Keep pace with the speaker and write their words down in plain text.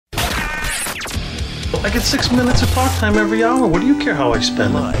I get 6 minutes of talk time every hour. What do you care how I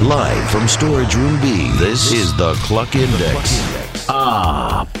spend it? Live from Storage Room B, this is the Cluck Index.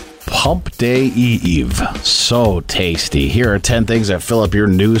 Pump Day Eve. So tasty. Here are 10 things that fill up your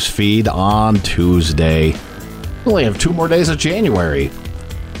news feed on Tuesday. We only have 2 more days of January.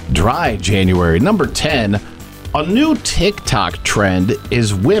 Dry January. Number 10, a new TikTok trend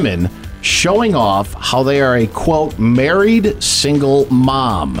is women showing off how they are a, quote, married single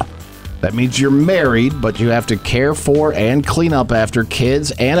mom. That means you're married, but you have to care for and clean up after kids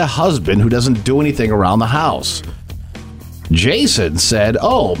and a husband who doesn't do anything around the house. Jason said,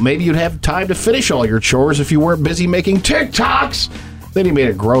 oh, maybe you'd have time to finish all your chores if you weren't busy making TikToks. Then he made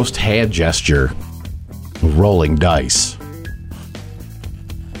a gross hand gesture. Rolling dice.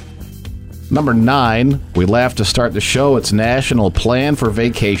 Number 9, we laughed to start the show. It's National Plan for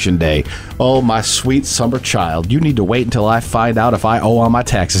Vacation Day. Oh, my sweet summer child. You need to wait until I find out if I owe on my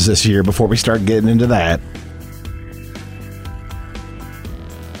taxes this year before we start getting into that.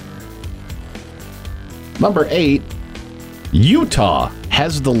 Number 8, Utah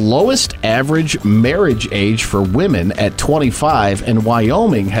has the lowest average marriage age for women at 25, and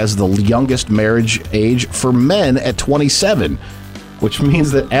Wyoming has the youngest marriage age for men at 27. Which means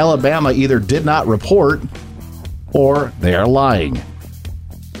that Alabama either did not report or they are lying.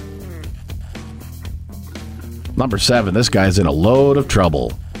 Number 7, this guy's in a load of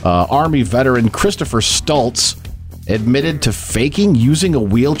trouble. Army veteran Christopher Stultz admitted to faking using a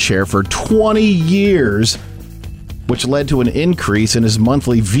wheelchair for 20 years, which led to an increase in his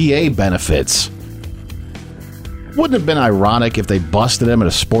monthly VA benefits. Wouldn't it have been ironic if they busted him at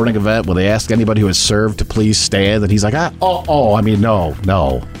a sporting event when they asked anybody who has served to please stand, and he's like, no.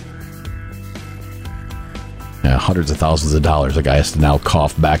 Yeah, hundreds of thousands of dollars the guy has to now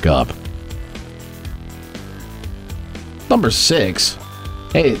cough back up. Number 6,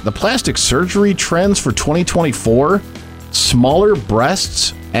 hey, the plastic surgery trends for 2024, smaller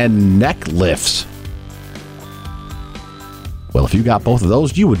breasts and neck lifts. Well, if you got both of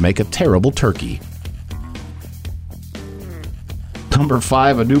those, you would make a terrible turkey. Number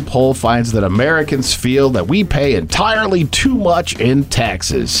 5, a new poll finds that Americans feel that we pay entirely too much in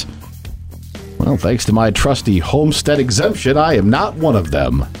taxes. Well, thanks to my trusty homestead exemption, I am not one of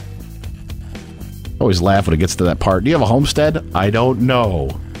them. I always laugh when it gets to that part. Do you have a homestead? I don't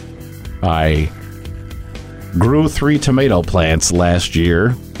know. I grew 3 tomato plants last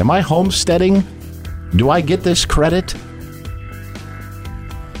year. Am I homesteading? Do I get this credit?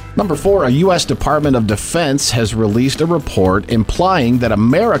 Number 4, a U.S. Department of Defense has released a report implying that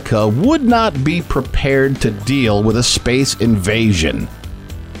America would not be prepared to deal with a space invasion.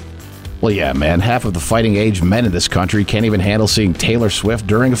 Well, yeah, man, half of the fighting-age men in this country can't even handle seeing Taylor Swift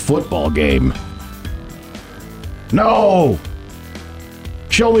during a football game. No!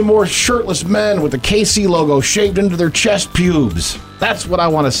 Show me more shirtless men with the KC logo shaved into their chest pubes. That's what I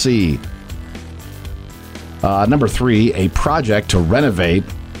want to see. Number 3, a project to renovate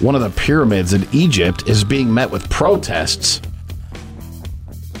one of the pyramids in Egypt is being met with protests.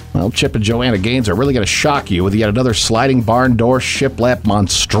 Well, Chip and Joanna Gaines are really going to shock you with yet another sliding barn door shiplap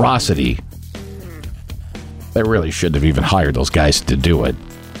monstrosity. They really shouldn't have even hired those guys to do it.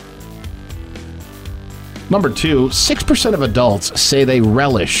 Number 2, 6% of adults say they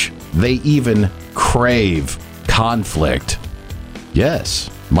relish, they even crave conflict.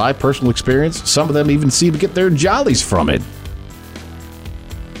 Yes, my personal experience, some of them even seem to get their jollies from it.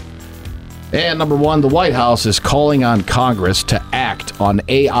 And number 1, the White House is calling on Congress to act on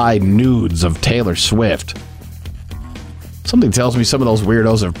AI nudes of Taylor Swift. Something tells me some of those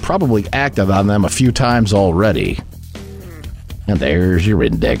weirdos have probably acted on them a few times already. And there's your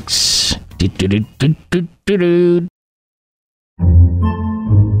index.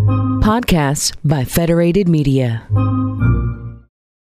 Podcasts by Federated Media.